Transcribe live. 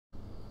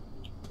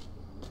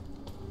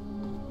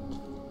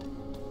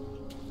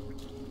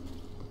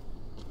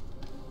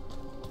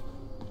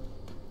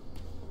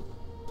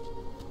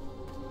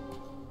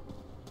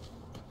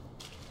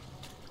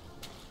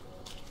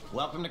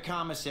welcome to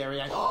commissary.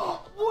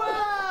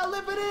 Well,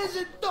 if it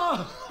isn't...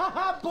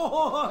 Oh,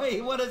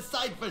 boy, what a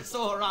sight for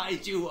sore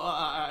eyes you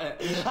are.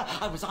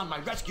 I was on my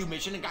rescue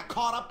mission and got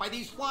caught up by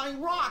these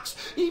flying rocks.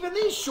 Even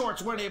these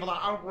shorts weren't able to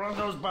outrun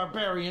those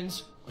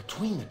barbarians.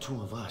 Between the two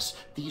of us,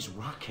 these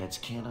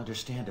rockheads can't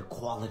understand a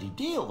quality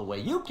deal the way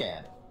you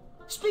can.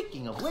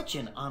 Speaking of which,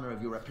 in honor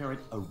of your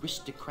apparent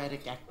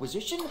aristocratic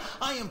acquisition,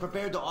 I am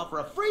prepared to offer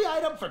a free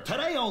item for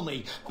today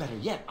only. Better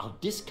yet, I'll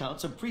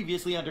discount some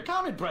previously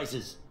undercounted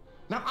prices.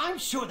 Now, I'm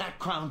sure that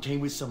crown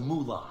came with some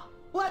moolah.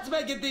 Let's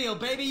make a deal,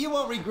 baby. You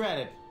won't regret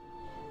it.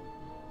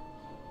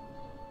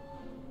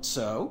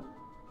 So,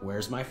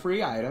 where's my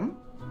free item?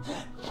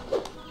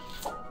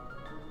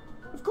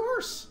 Of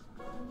course.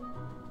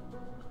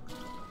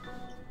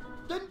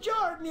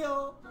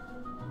 Buongiorno.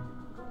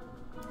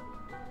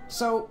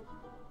 So,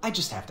 I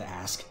just have to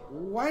ask,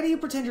 why do you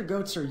pretend your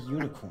goats are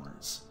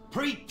unicorns?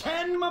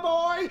 Pretend, my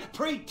boy,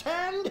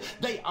 pretend.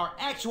 They are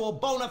actual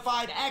bona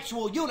fide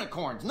actual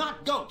unicorns,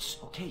 not goats.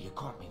 Okay, you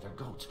caught me, they're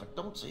goats, but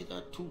don't say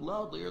that too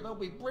loudly or they'll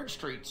be bridge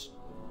streets.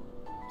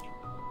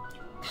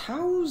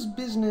 How's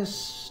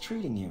business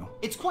treating you?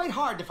 It's quite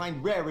hard to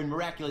find rare and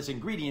miraculous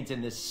ingredients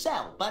in this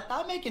cell, but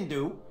I'm making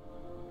do.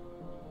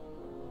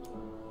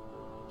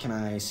 Can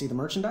I see the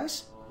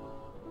merchandise?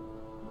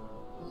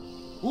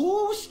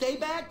 Ooh, stay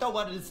back, don't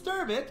want to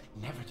disturb it.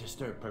 Never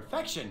disturb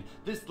perfection.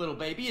 This little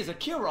baby is a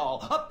cure-all,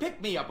 a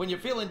pick-me-up when you're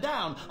feeling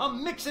down, a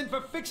mixin'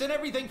 for fixing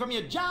everything from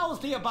your jowls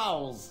to your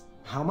bowels.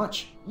 How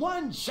much?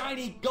 1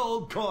 shiny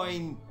gold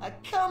coin.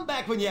 Come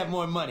back when you have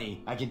more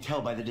money. I can tell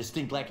by the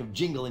distinct lack of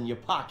jingle in your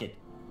pocket.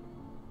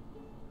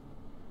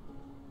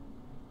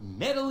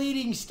 Metal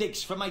eating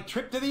sticks from my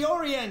trip to the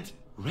Orient.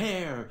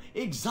 Rare,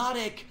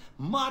 exotic,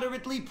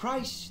 moderately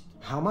priced.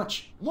 How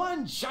much?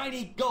 1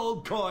 shiny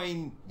gold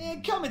coin.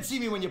 Come and see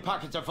me when your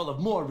pockets are full of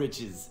more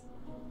riches.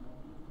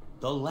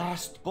 The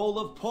last bowl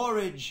of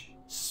porridge,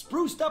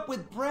 spruced up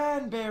with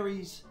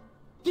branberries.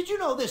 Did you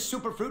know this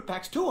super fruit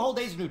packs 2 whole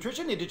days of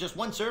nutrition into just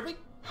 1 serving?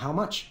 How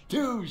much?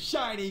 2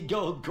 shiny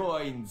gold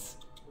coins.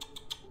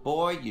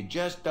 Boy, you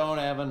just don't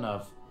have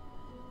enough.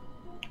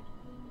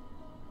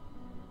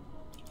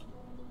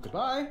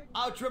 Goodbye.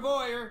 Au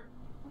revoir.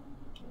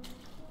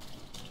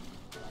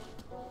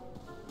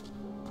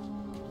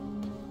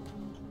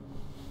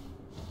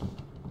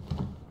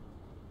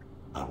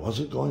 I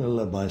wasn't going to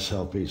let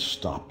myself be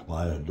stopped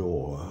by a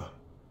door.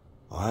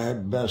 I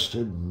had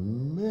bested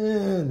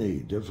many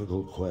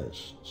difficult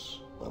quests,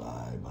 but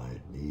I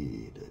might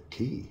need a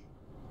key.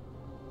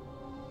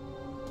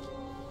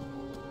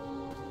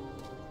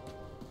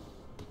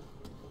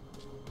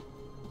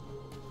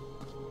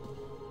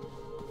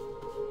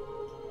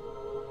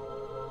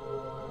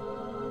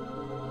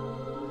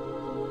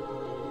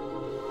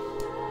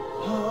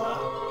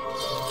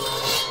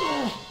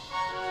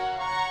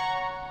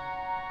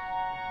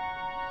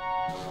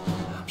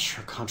 I'm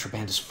sure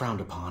contraband is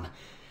frowned upon.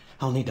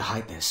 I'll need to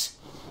hide this.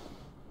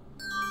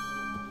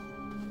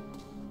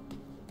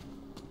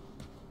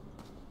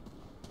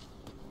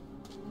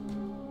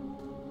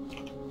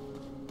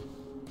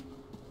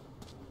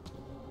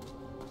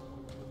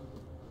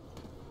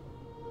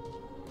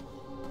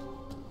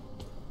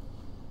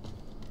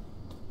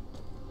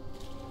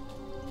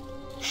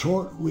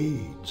 Short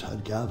weeds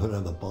had gathered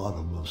at the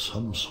bottom of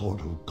some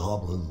sort of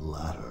goblin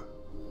ladder.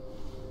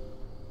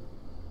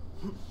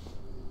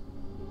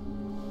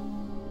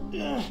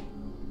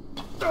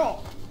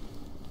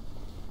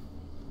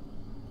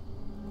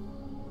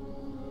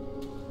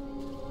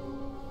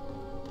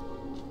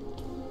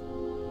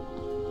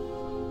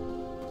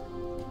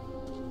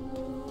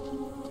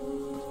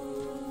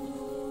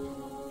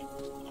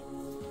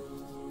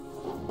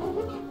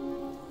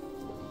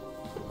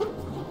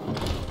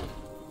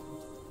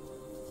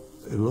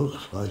 It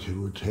looks like it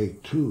would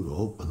take 2 to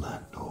open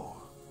that door.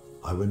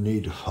 I would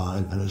need to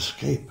find an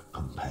escape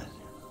companion.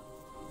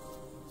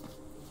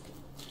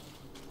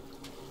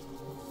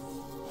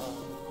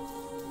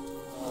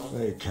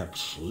 They kept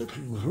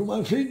slipping through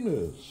my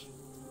fingers.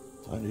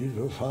 I need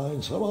to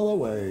find some other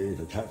way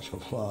to catch a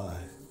fly.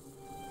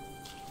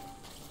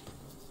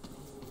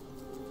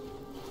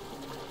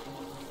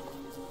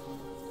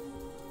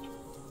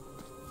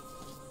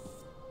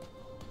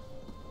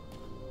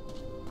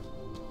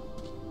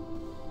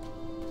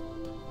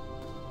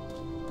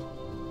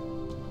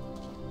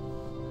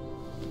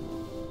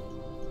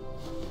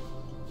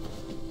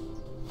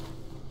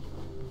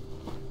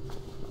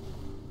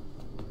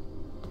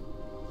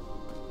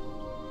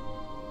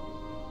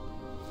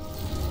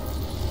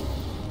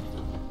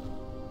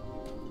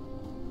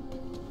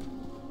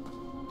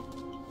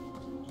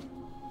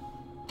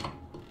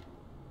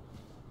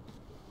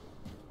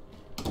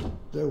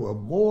 There were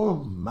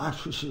more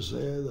mattresses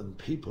there than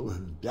people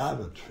in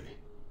Daventry.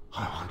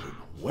 I wondered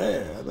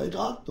where they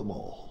got them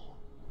all.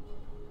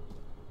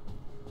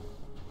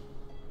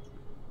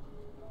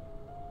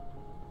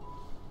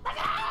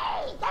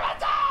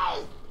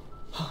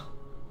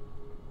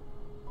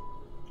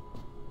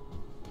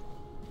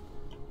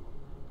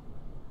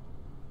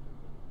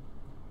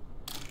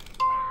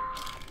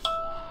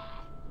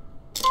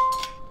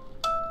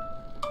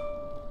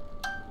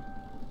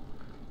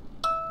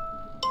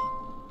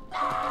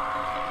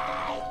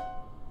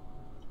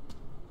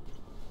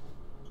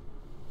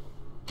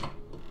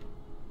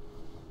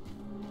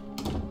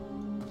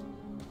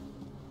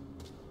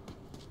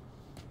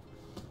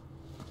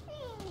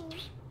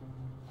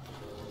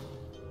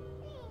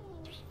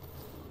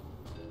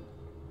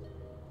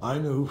 I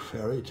knew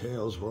fairy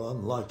tales were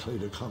unlikely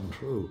to come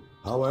true.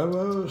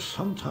 However,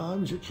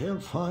 sometimes you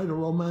can't find a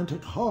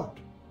romantic heart.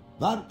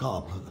 That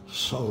goblin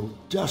so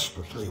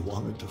desperately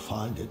wanted to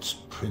find its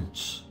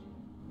prince.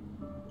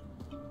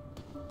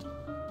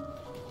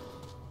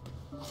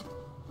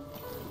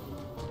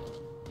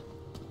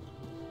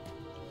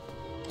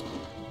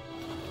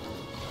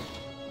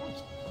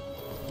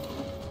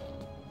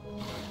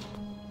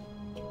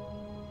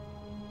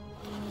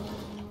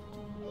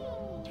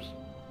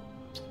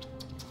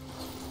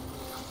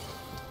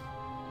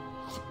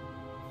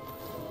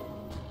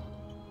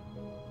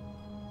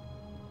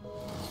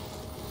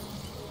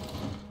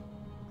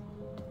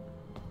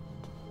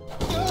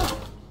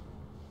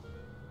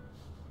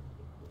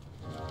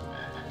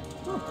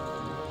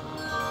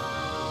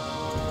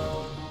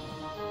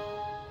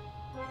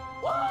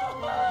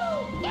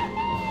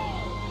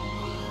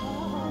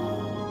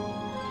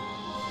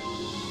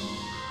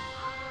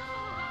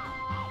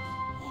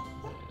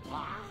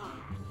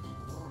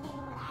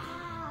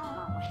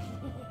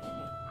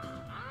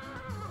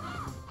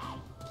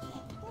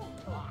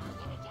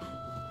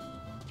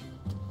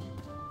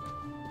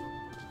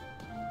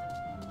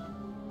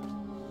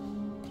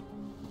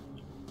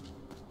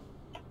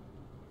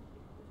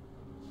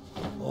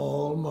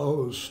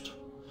 Almost.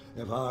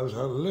 If I was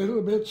a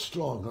little bit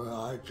stronger,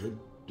 I could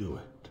do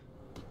it.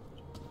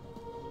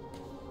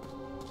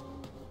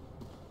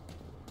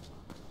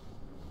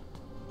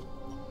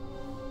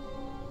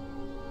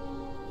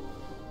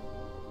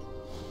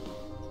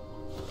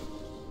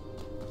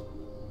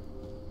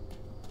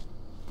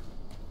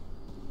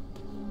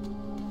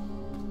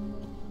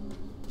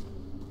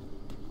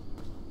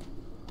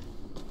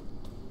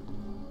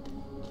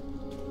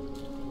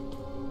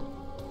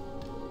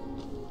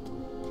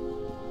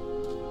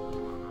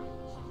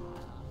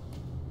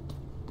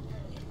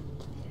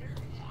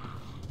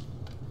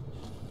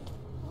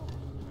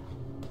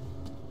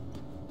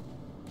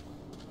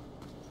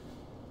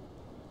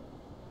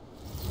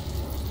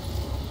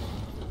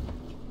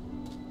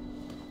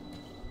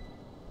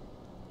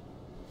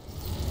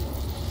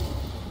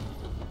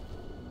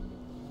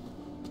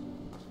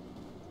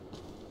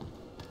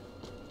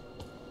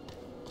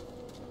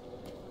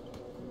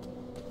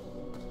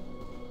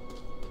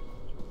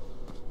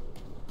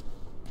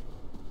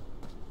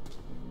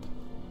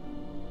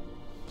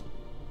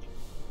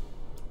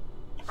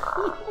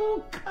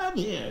 Oh, come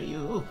here,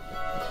 you.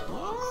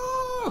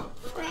 Oh,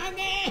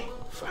 Froggy!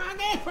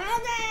 Froggy,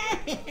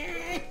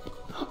 Froggy!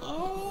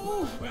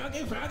 Oh,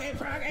 Froggy, Froggy,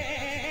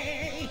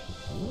 Froggy!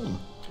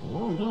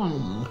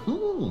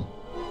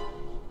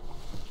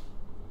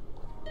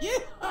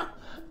 Yeah,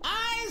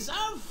 eyes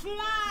of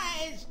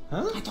flies!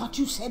 Huh? I thought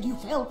you said you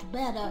felt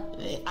better.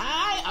 The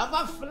eye of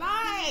a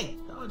fly!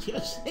 Don't you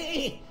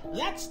see?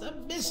 That's the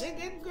missing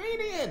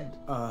ingredient!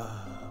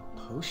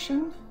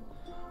 Potion?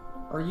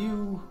 Are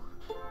you...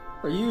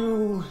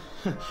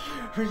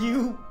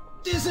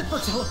 Is it for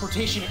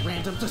teleportation at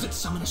random? Does it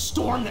summon a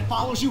storm that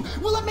follows you?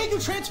 Will it make you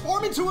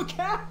transform into a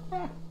cat?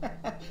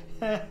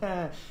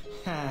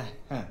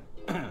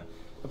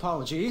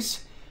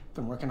 Apologies.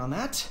 Been working on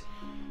that.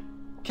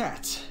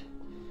 Cat,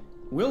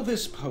 will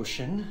this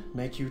potion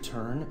make you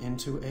turn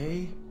into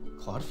a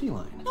clawed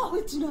feline? Oh,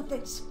 it's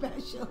nothing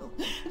special.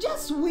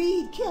 Just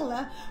weed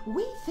killer.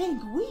 We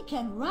think we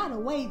can rot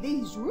away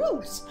these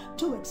roots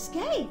to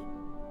escape.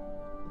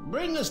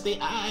 Bring us the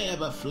eye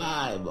of a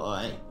fly,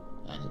 boy,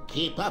 and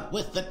keep up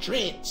with the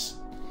treats.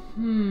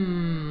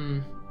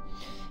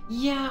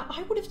 Yeah,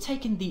 I would have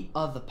taken the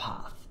other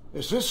path.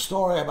 Is this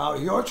story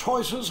about your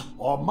choices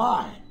or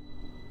mine?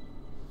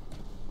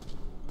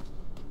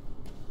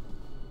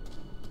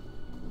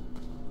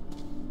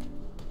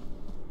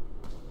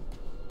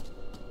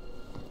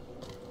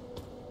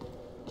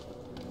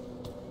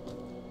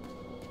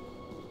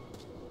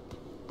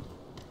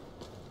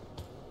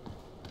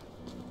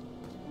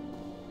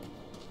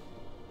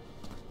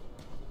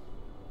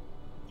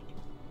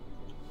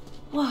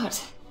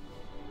 What?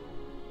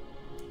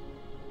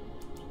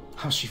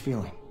 How's she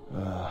feeling?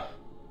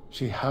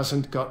 She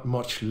hasn't got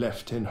much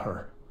left in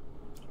her.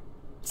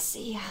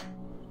 See ya.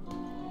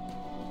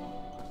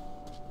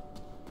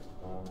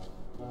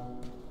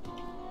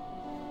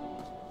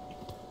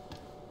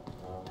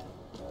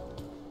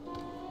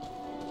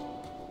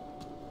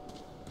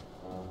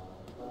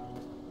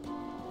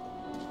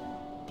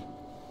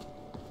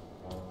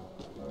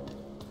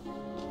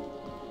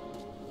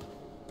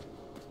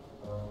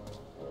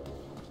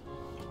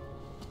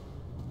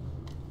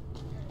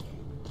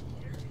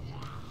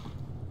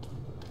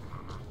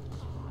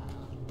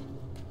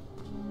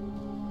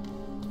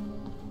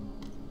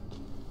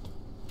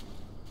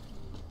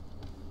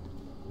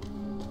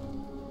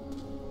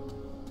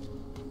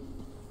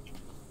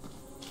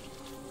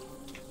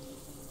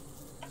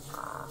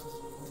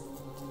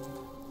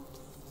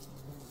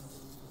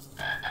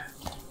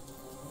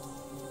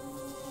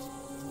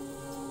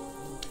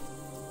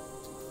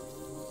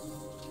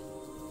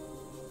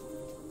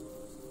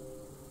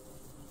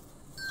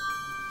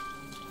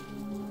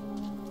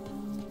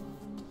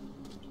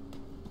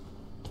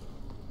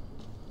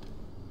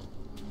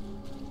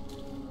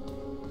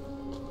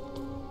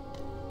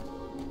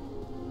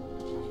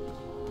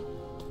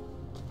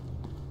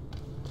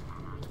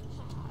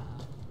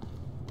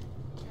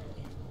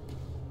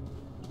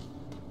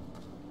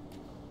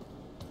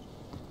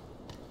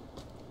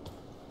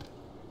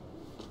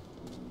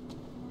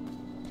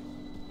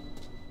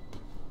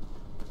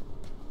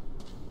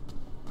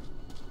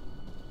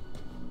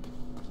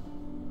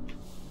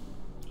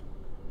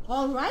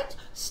 All right,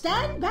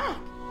 stand back.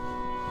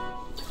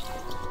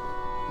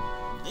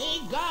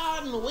 Be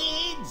gone,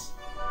 weeds!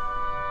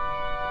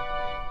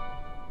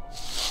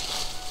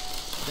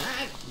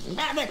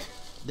 Damn it!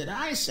 Did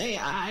I say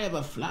eye of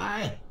a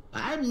fly?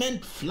 I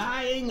meant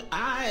flying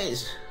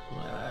eyes.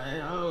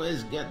 I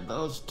always get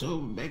those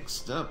two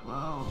mixed up.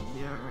 Oh,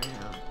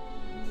 Muriel.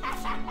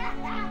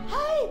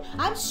 Hey,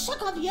 I'm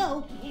sick of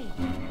you.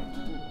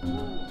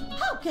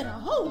 How can a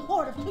whole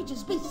horde of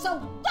creatures be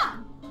so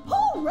dumb?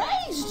 Who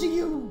raised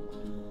you?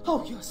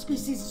 Oh, your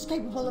species is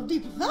capable of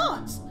deeper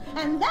thoughts,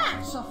 and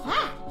that's a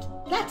fact.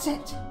 That's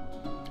it.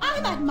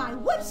 I'm at my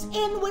wits'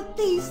 end with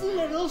these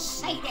little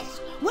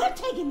sadists. We're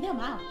taking them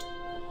out.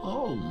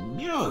 Oh,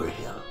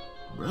 Muriel.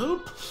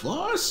 Brute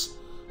force?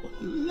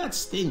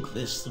 Let's think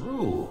this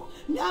through.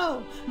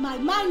 No, my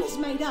mind is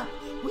made up.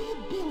 We're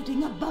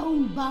building a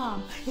bone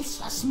bomb. It's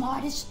the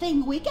smartest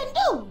thing we can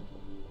do.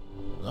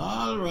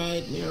 All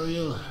right,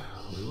 Muriel.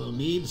 We will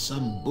need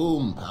some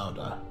boom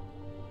powder.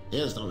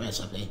 Here's the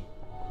recipe.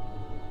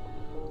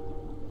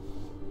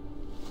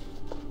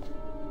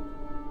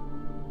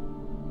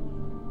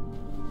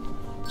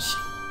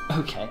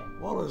 Okay.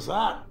 What was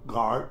that,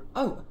 Gart?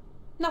 Oh,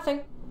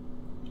 nothing.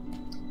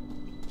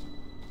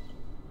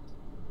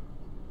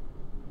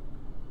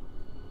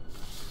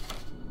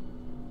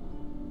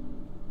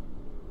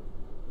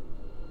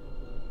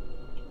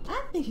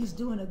 I think he's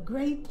doing a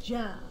great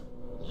job.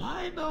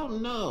 I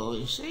don't know.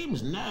 He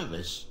seems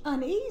nervous.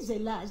 Uneasy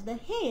lies the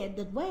head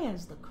that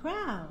wears the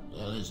crown.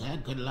 Well, his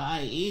head could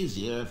lie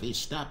easier if he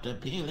stopped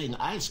peeling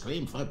ice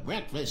cream for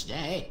breakfast,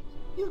 eh?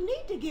 You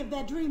need to give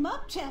that dream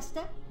up,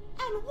 Chester.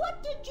 And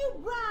what did you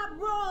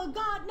bribe Royal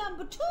Guard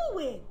number 2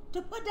 with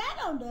to put that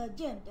on the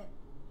agenda?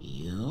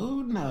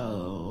 You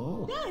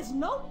know. There is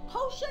no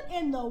potion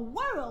in the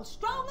world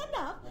strong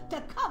enough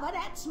to cover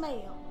that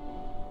smell.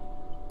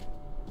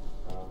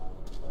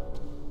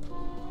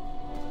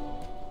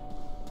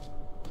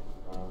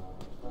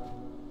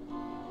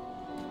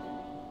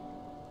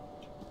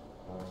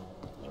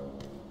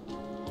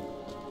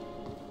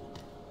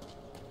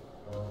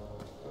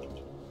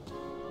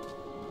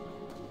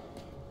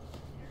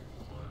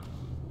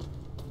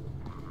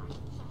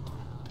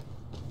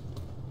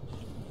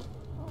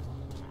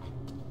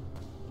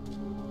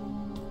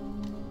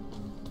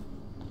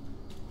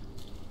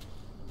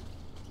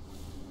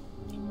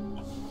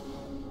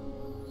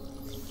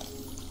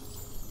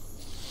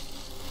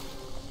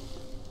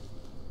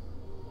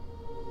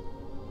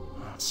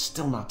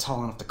 Still not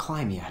tall enough to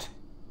climb yet.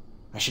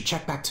 I should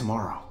check back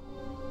tomorrow.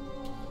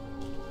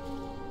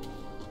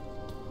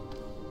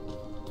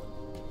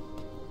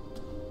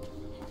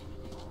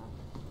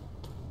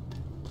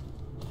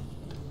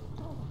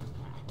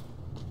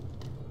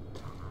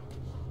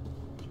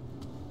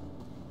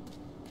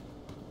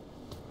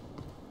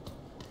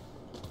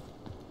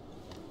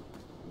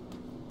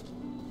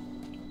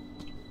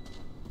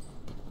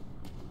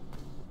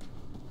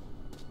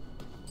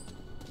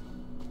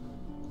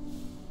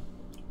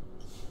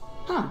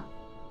 Huh.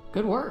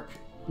 Good work.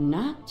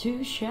 Not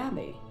too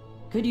shabby.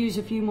 Could use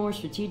a few more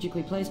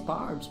strategically placed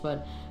barbs,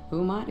 but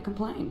who am I to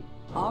complain?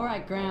 All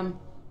right, Graham.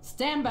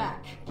 Stand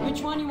back.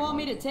 Which one you want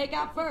me to take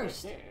out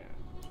first?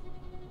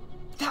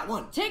 That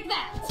one! Take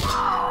that!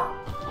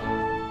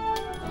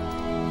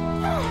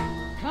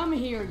 Come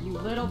here, you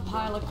little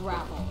pile of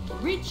gravel.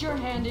 Reach your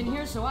hand in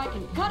here so I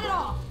can cut it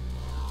off!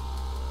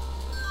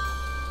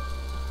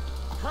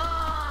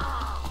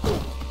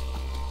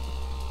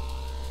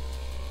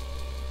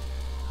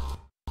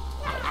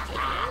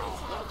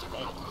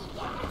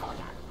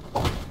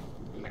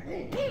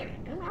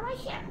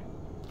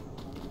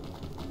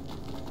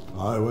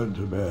 I went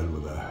to bed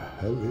with a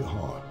heavy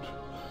heart.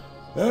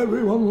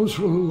 Everyone was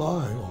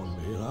relying on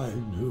me, and I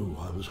knew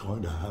I was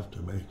going to have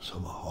to make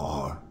some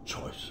hard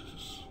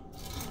choices.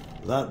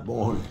 That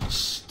morning,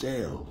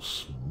 stale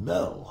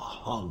smell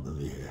hung in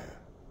the air.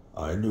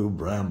 I knew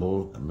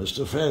Bramble and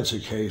Mr. Fancy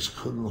Case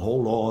couldn't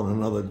hold on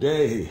another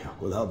day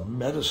without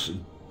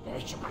medicine.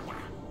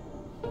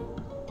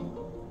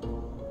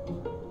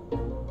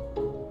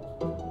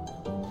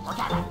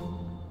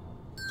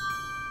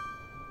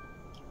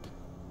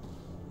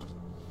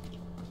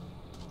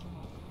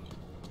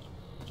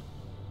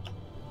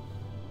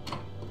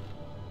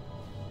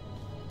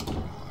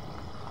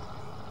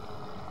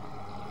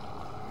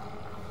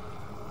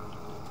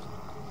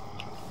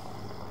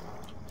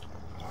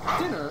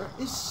 Dinner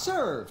is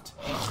served.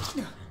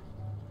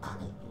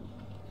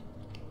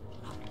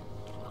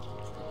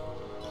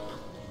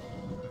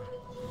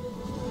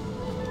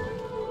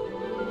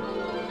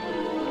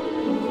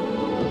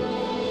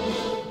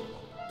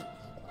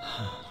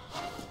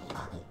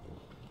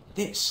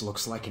 This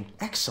looks like an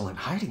excellent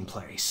hiding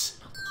place.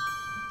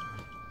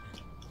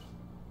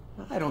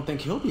 I don't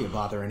think he'll be a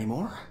bother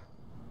anymore.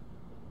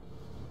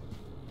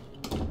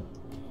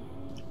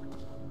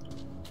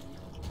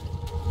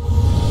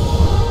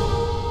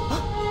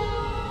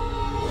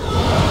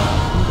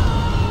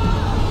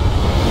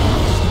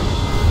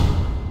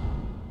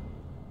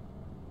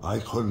 I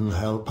couldn't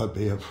help but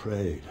be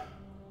afraid.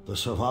 The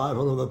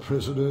survival of the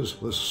prisoners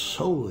was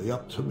solely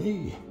up to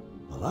me.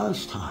 The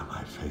last time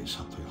I faced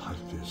something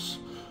like this,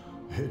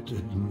 it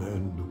didn't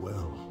end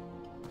well.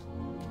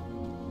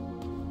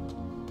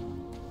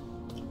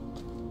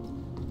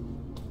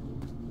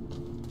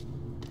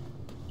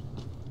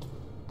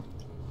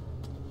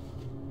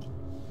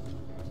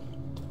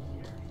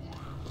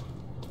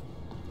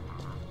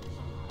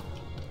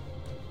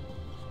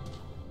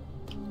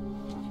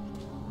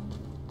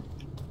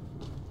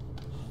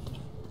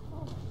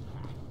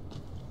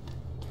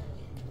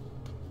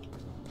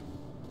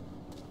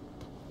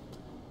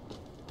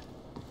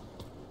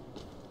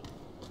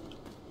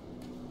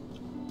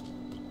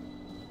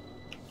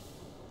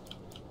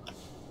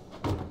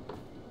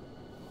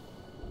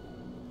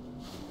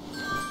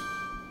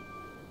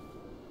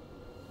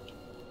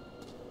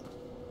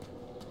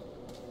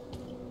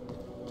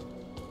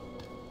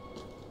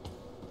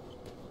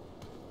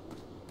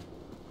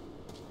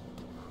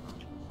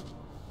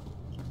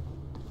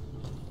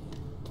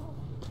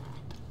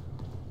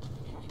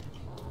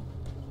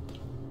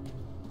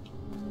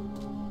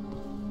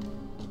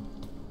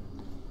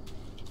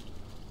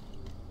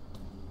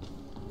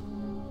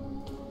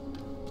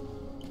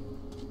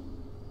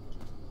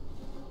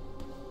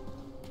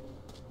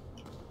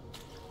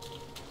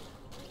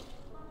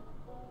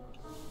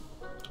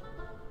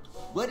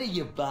 What are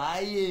you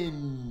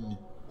buying?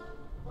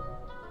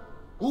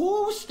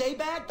 Ooh, stay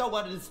back, don't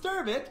want to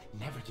disturb it.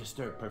 Never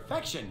disturb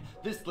perfection.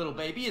 This little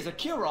baby is a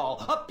cure-all,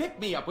 a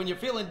pick-me-up when you're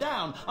feeling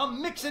down, a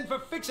mixin' for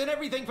fixing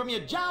everything from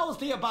your jowls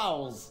to your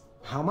bowels.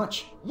 How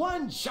much?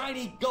 1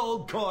 shiny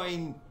gold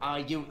coin. Are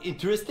you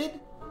interested?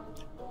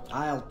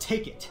 I'll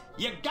take it.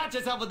 You got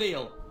yourself a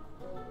deal.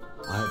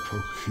 I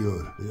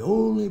procured the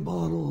only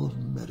bottle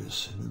of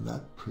medicine in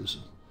that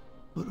prison.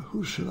 But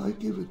who should I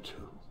give it to?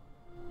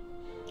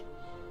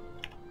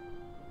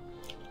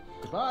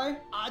 Goodbye.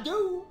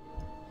 Adieu.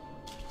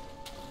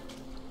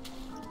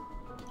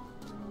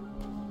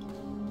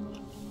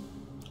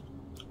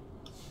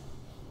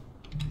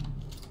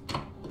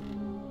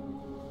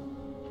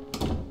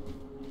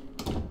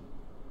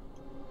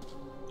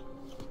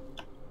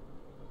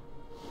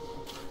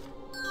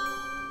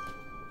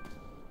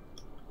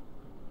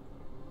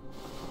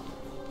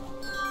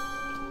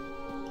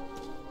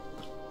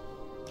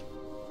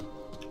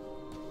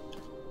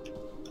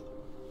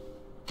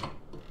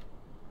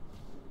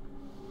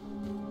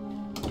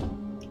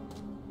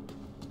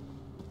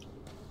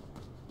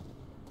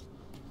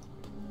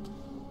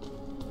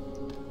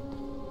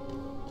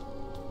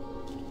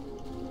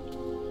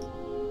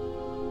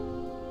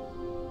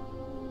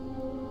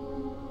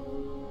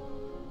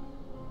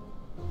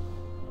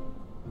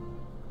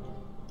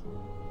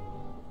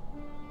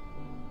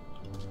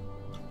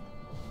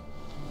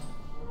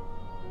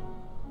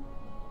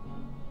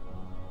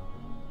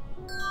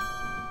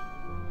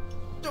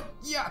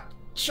 Yeah,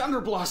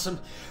 Chunderblossom.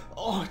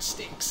 Oh, it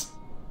stinks.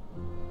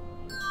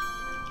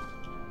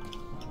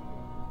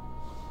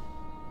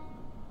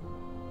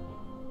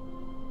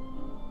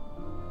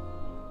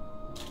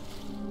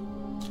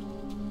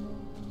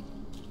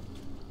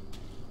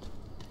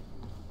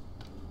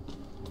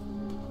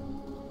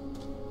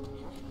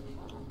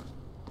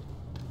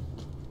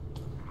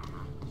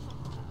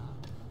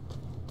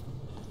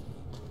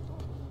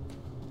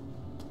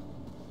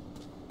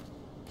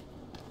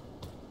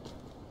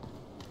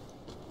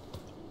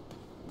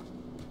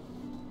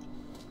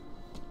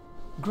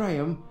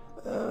 Graham,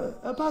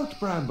 about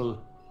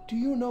Bramble, do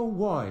you know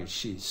why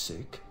she's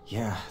sick?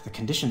 Yeah, the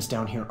conditions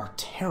down here are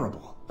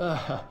terrible.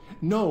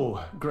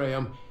 No,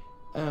 Graham.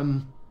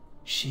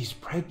 She's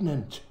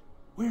pregnant.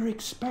 We're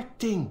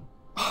expecting.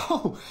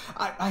 Oh,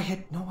 I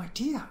had no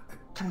idea.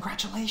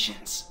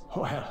 Congratulations.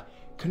 Well,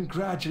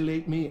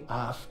 congratulate me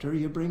after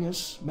you bring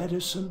us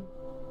medicine.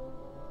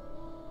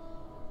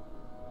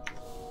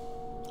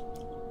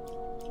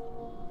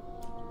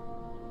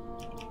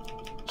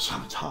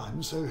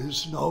 Sometimes there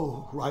is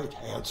no right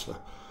answer,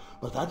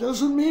 but that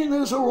doesn't mean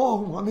there's a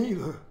wrong one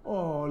either.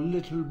 Oh,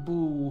 little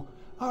Boo,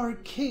 our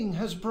king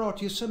has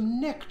brought you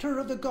some nectar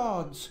of the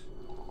gods.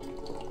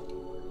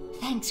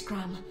 Thanks,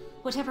 Gram.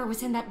 Whatever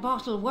was in that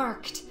bottle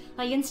worked.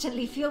 I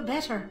instantly feel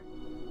better.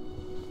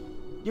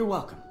 You're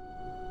welcome.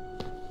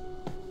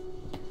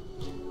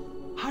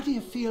 How do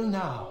you feel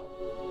now?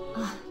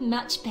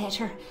 Much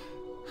better.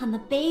 And the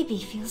baby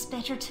feels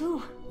better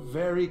too.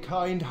 Very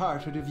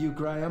kind-hearted of you,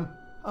 Graham.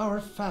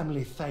 Our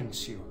family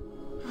thanks you.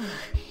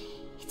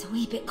 It's a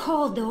wee bit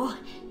cold, though.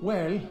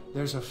 Well,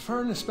 there's a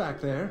furnace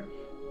back there.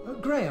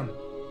 Graham,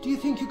 do you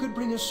think you could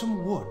bring us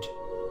some wood?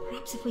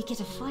 Perhaps if we get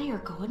a fire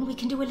going, we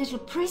can do a little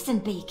prison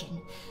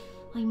baking.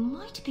 I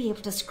might be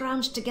able to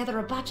scrounge together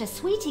a batch of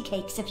sweetie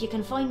cakes if you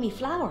can find me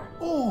flour.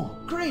 Oh,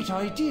 great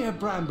idea,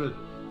 Bramble.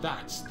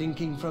 That's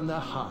thinking from the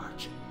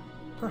heart.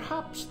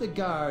 Perhaps the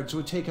guards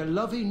would take a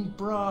loving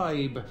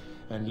bribe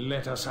and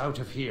let us out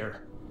of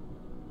here.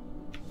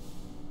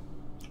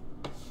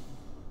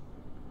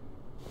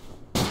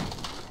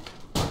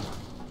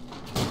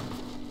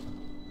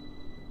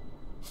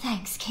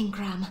 Thanks, King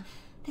Gram.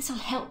 This'll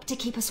help to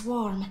keep us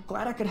warm.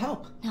 Glad I could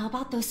help. Now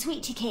about those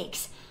sweetie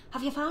cakes.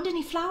 Have you found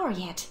any flour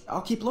yet?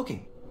 I'll keep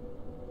looking.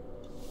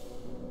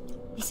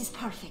 This is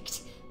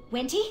perfect.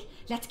 Wenty,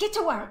 let's get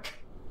to work.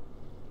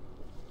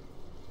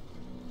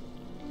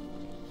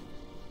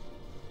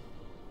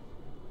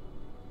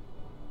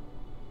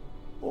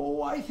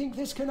 Oh, I think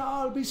this can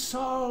all be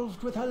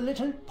solved with a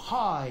little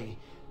pie.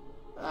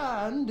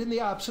 And in the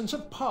absence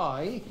of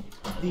pie,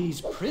 these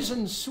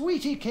prison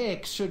sweetie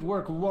cakes should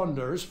work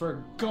wonders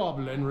for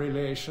goblin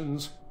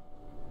relations.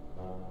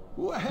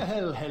 Well,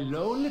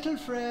 hello, little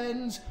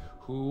friends.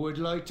 Who would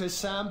like to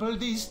sample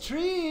these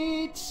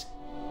treats?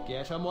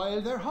 Get 'em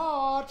while they're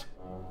hot.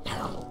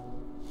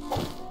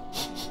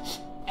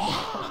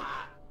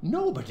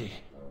 Nobody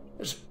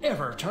has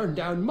ever turned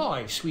down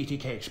my sweetie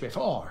cakes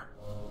before.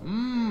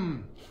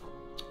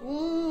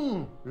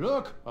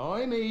 Look,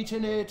 I'm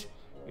eating it.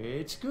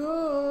 It's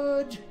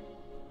good.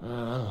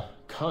 Well,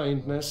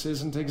 kindness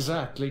isn't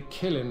exactly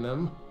killing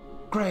them.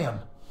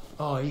 Graham,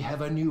 I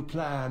have a new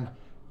plan.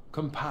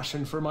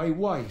 Compassion for my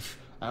wife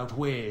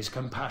outweighs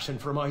compassion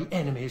for my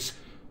enemies.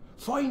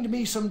 Find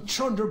me some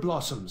chunder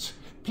blossoms,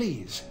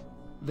 please.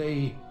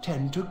 They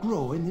tend to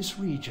grow in this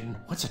region.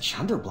 What's a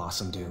chunder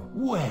blossom do?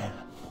 Well,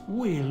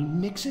 we'll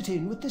mix it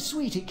in with the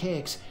sweetie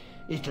cakes.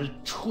 It'll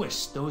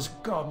twist those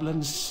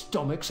goblins'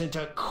 stomachs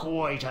into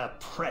quite a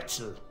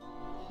pretzel.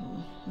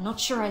 I'm not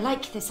sure I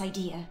like this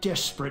idea.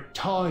 Desperate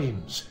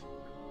times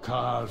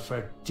call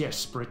for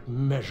desperate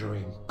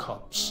measuring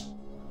cups.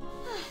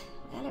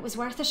 Well, it was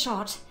worth a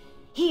shot.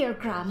 Here,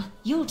 Graham,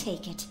 you'll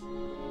take it.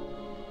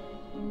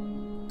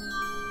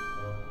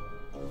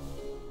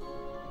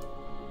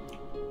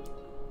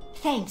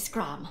 Thanks,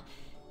 Graham.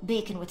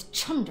 Baking with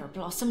chunder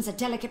blossom's a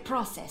delicate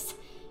process.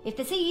 If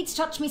the seeds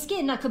touch me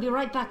skin, I could be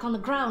right back on the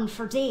ground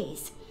for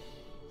days.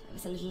 If I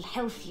was a little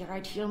healthier,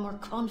 I'd feel more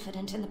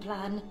confident in the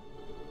plan.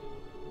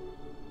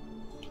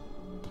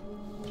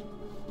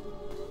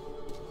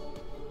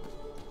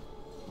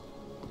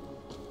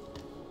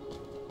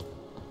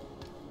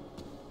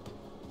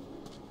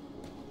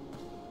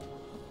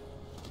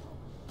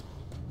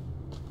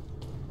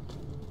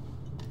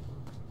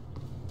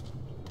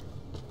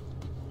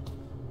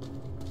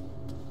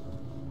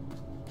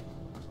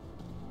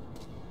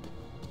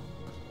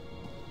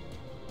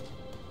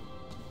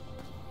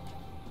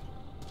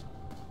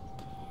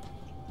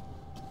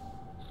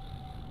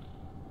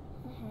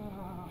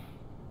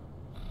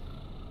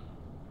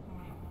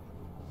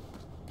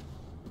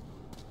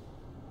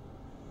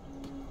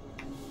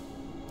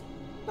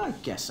 I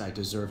guess I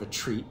deserve a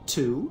treat,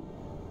 too.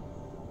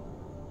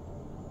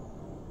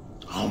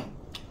 Oh.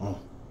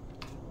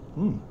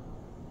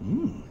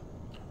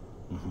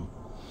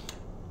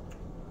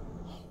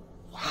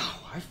 Wow,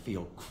 I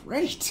feel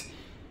great.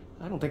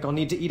 I don't think I'll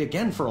need to eat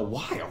again for a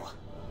while.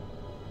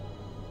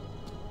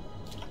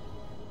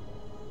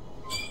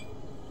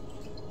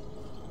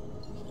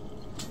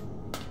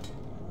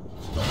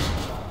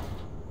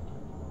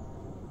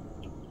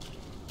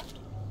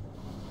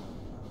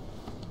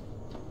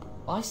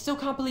 I still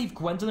can't believe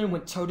Gwendolyn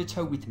went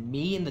toe-to-toe with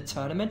me in the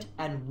tournament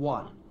and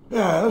won.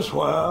 Yes,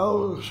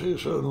 well, she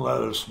shouldn't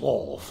let a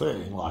small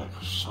thing like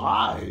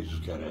size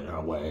get in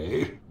her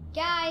way.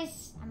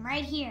 Guys, I'm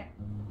right here.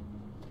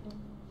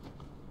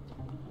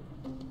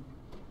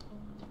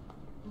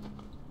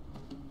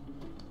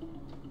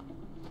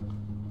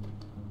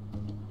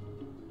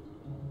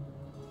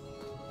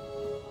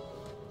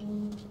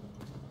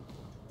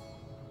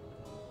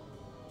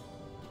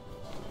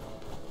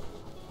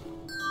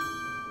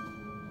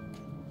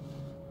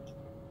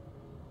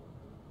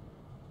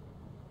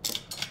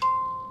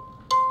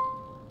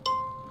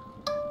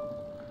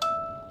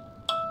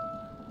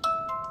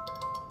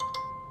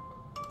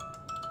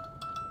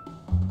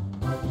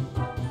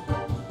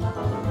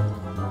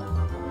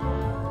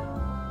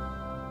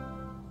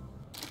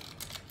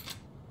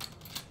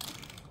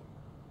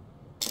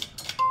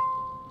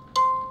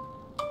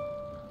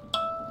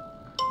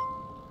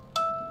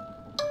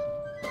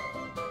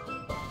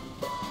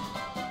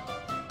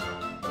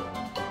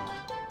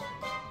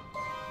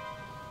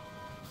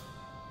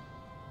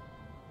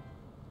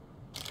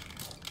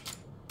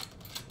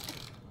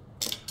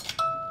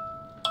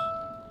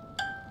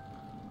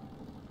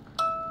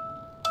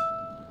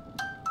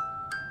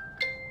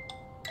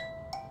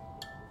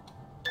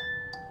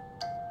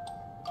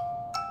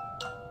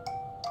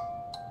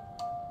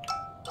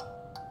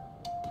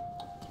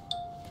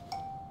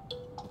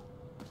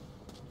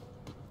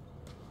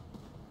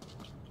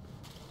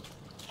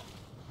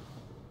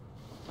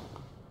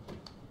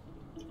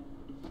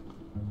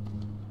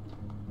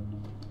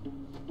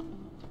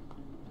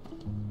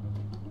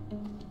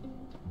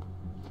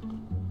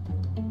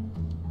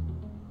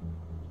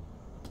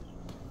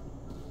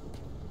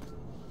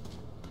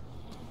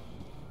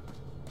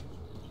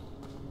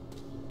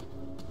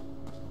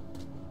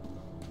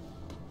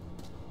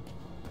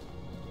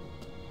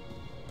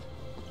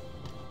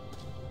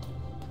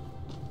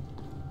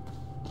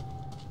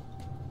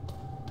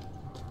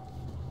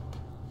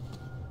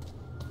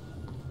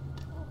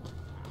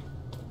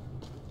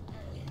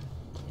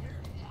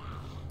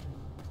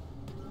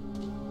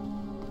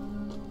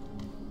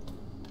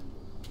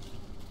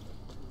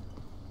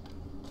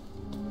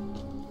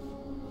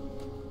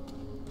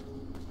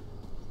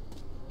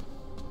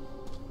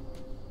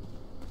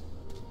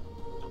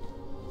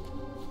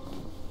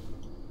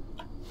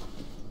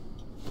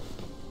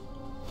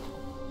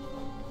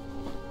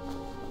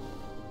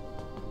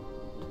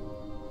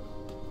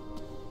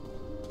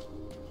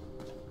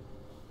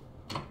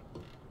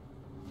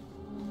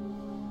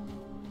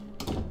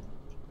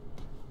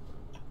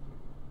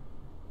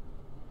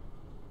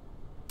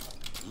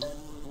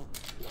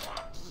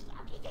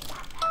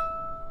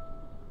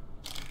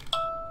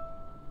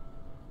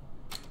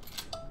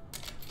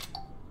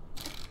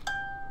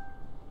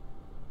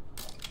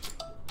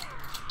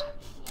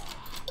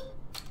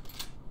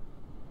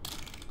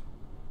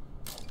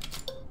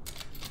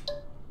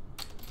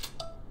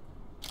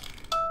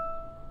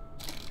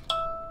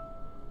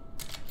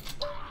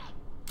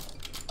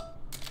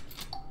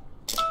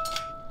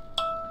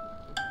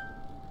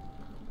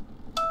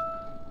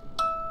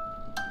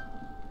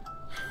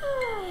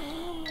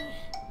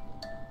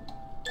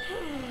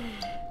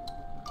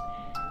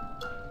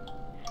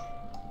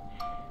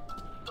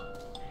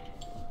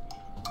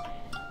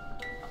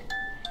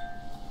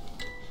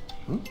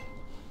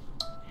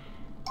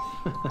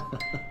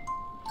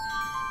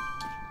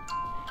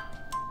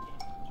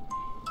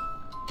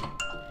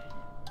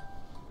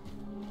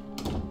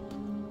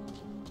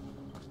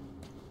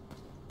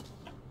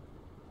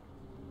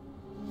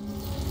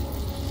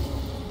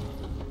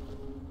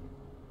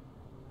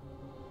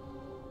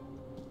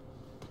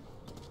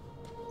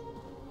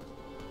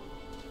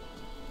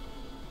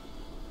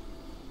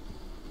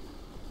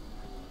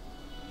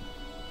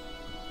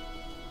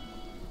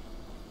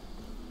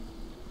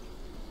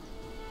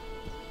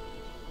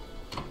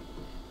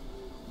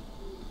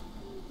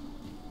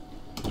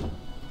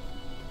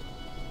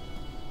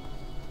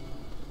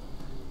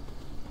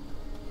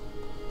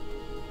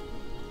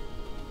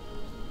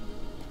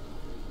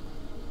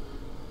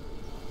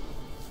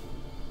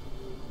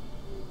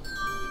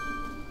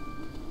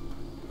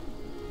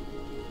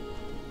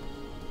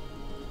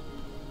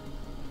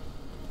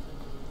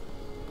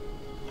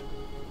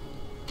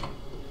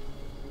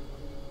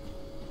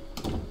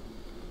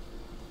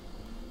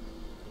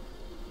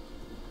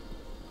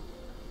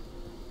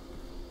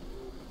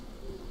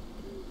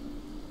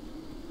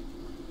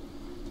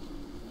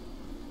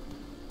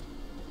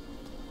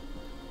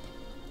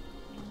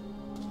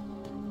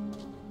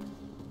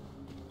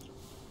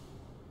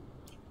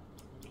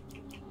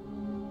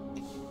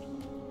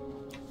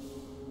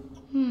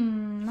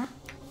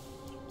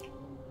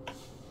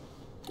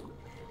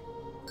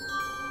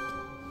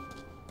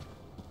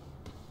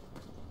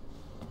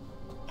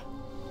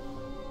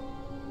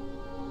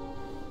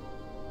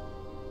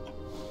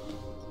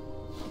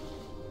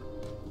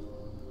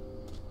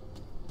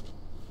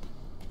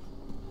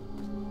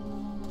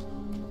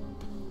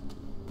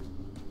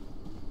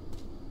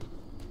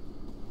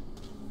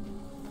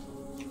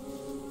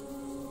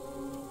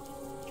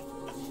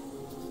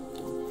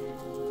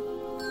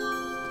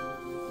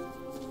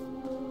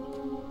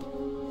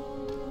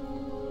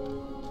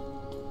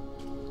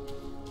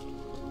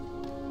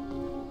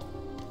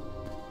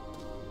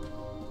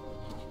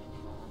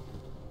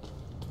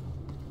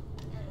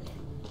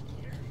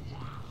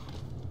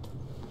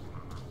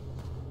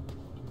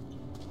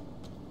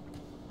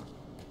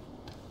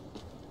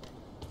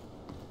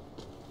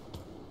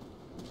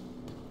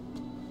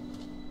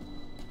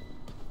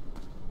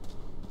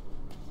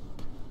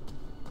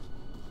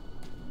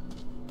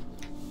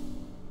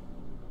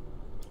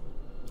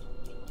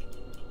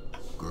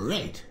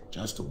 Great.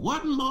 Just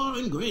one more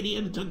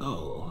ingredient to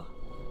go.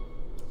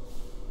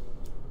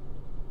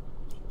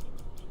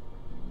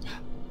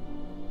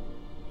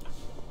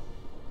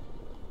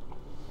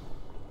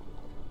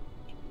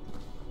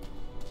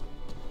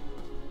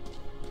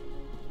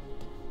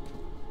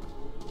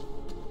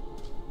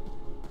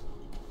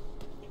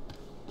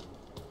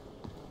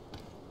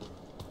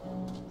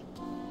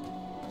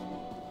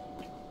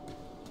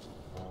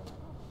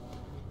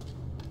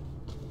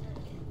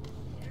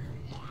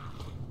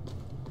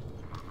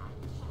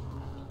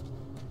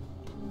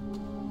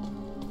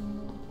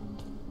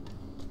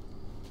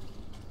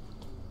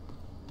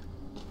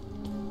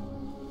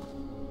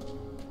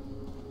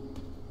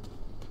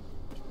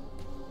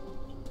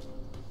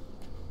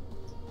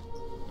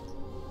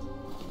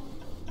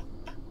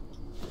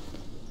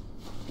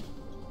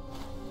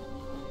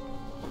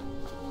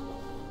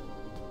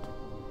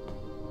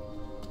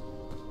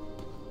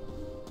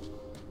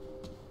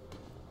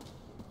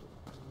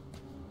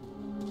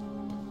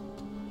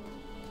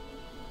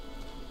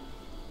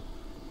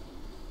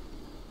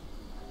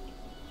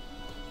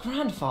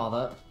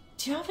 Grandfather,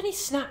 do you have any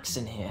snacks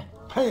in here?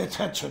 Pay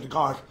attention,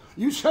 Gart.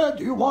 You said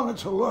you wanted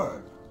to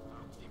learn.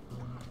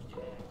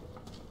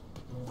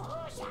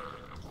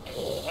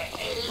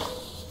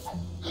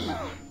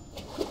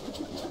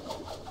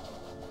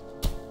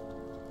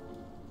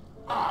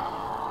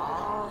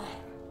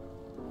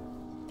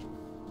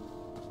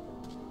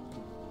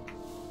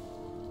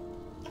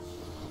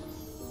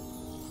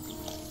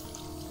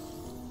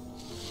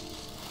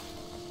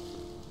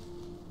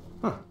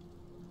 Huh.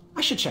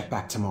 I should check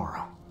back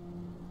tomorrow.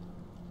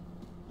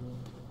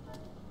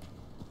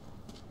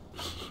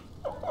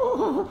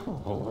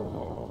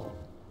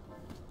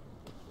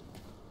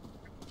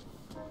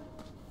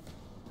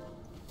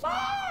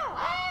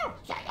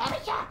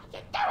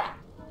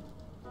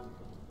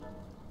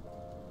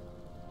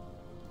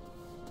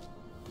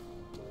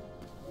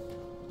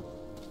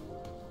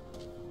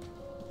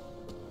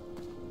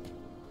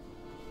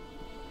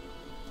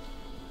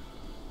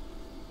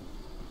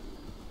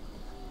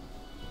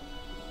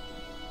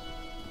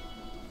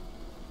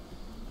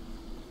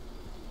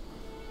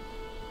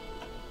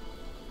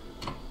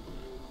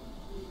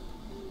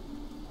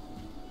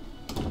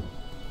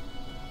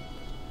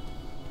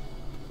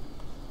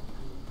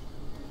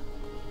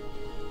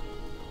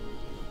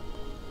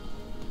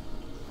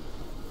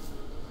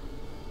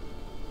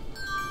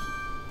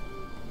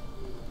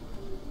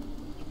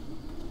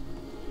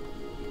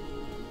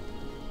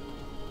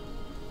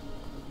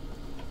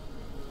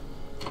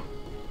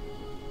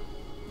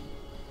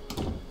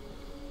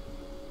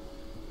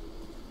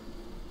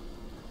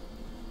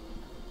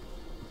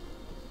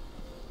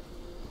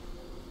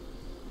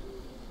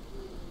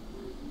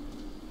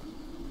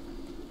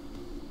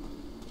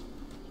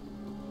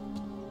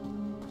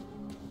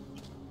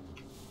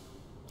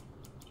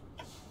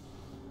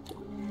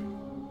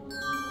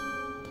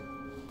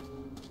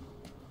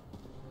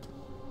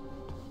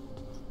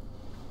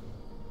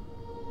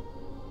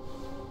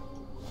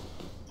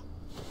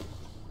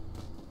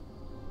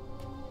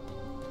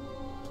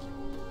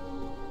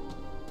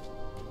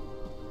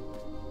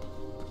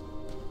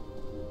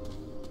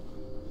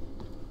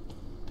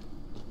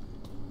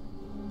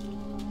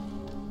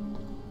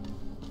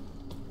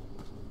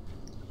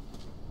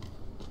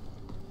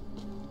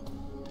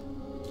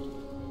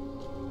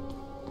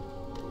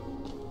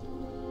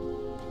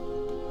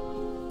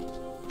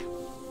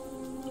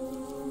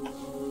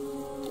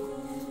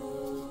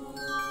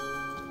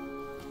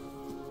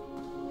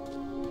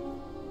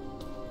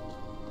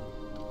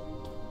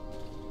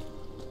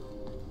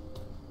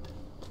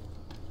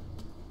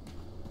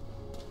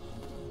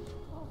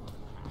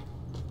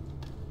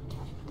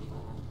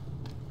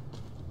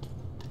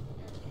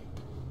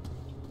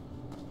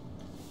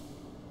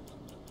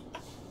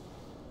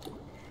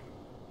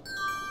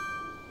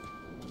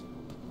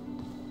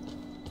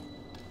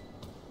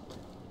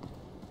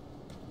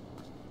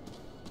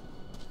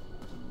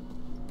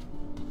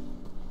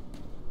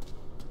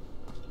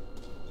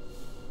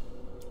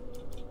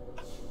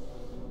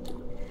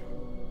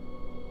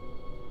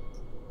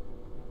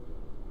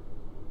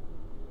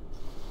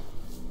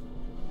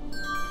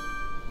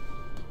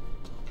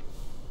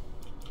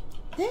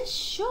 This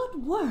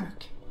should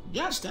work.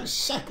 Just a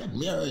second,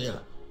 Muriel.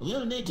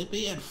 We'll need to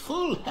be at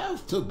full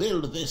health to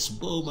build this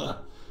boomer.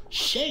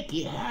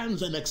 Shaky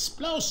hands and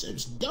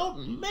explosives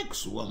don't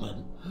mix,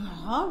 woman.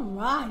 All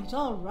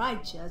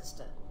right,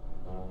 Chester.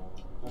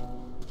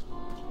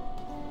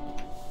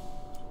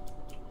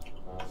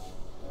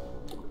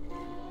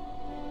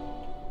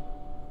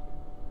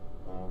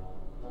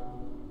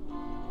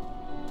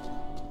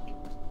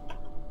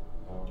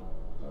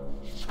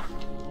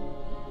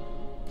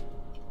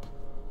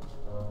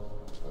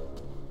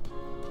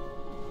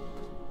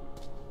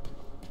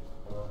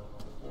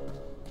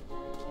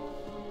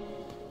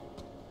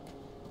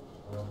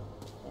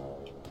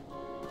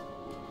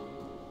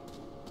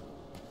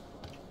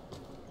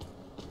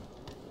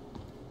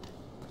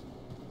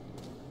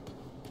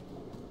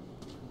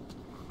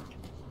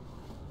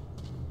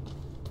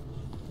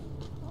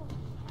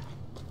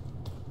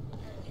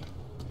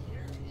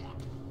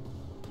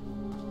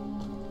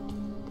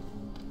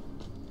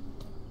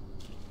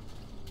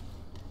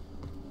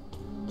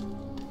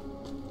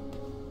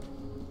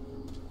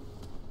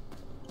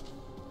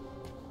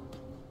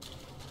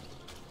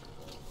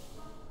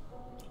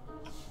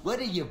 What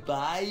are you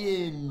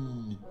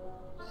buying?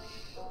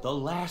 The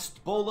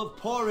last bowl of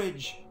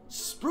porridge,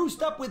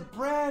 spruced up with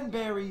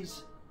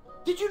branberries.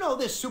 Did you know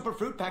this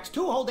superfruit packs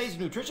 2 whole days of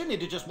nutrition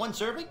into just 1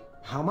 serving?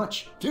 How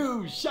much?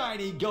 2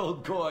 shiny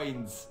gold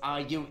coins.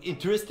 Are you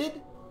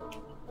interested?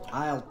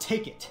 I'll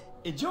take it.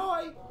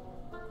 Enjoy.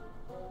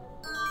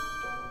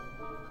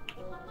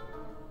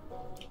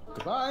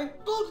 Goodbye.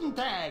 Guten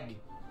Tag.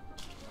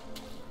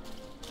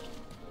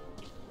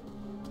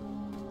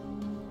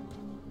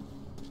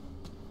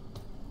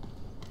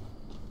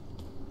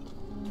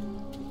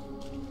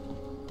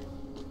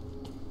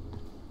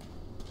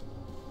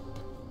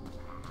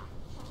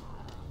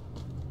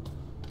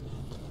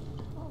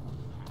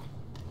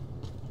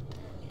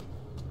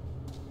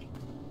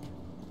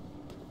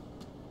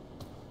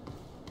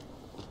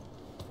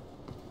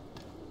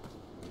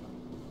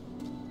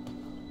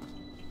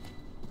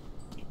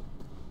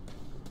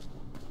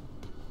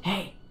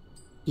 Hey,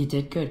 you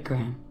did good,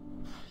 Graham.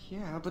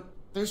 Yeah, but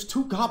there's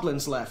 2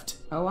 goblins left.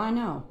 Oh, I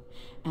know.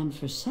 And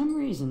for some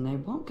reason, they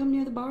won't come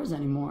near the bars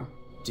anymore.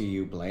 Do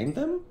you blame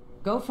them?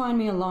 Go find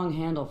me a long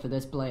handle for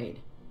this blade.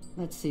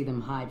 Let's see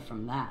them hide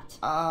from that.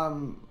 I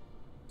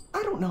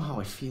don't know how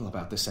I feel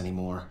about this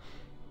anymore.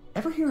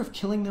 Ever hear of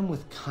killing them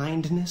with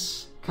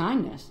kindness?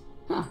 Kindness?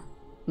 Huh.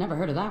 Never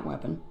heard of that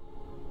weapon.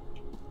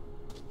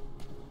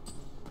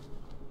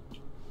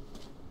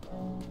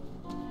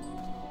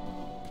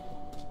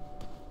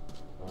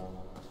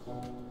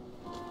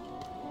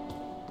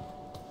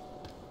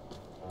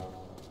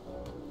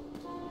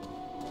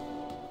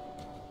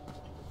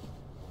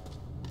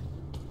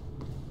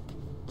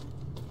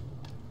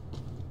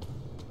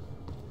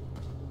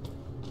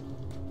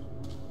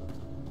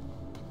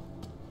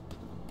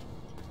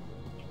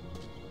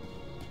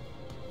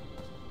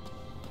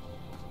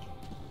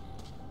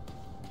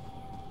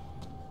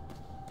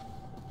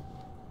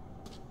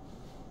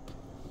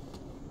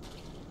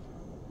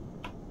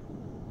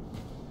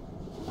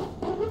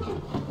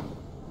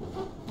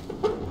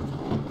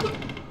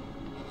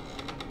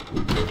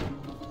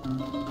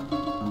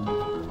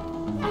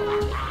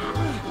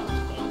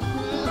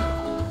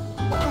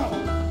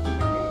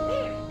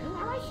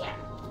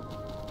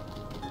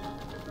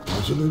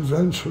 As an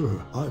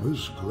adventurer, I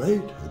was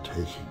great at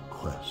taking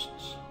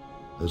quests.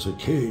 As a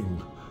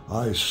king,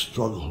 I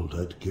struggled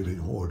at giving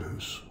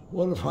orders.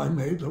 What if I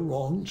made the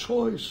wrong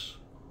choice?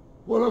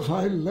 What if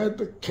I led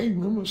the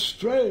kingdom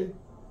astray?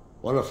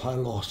 What if I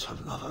lost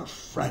another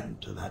friend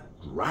to that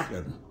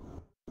dragon?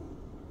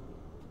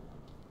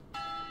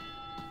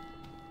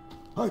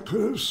 I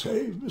could have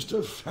saved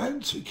Mr.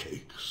 Fancy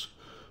Cakes.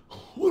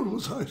 What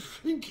was I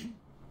thinking?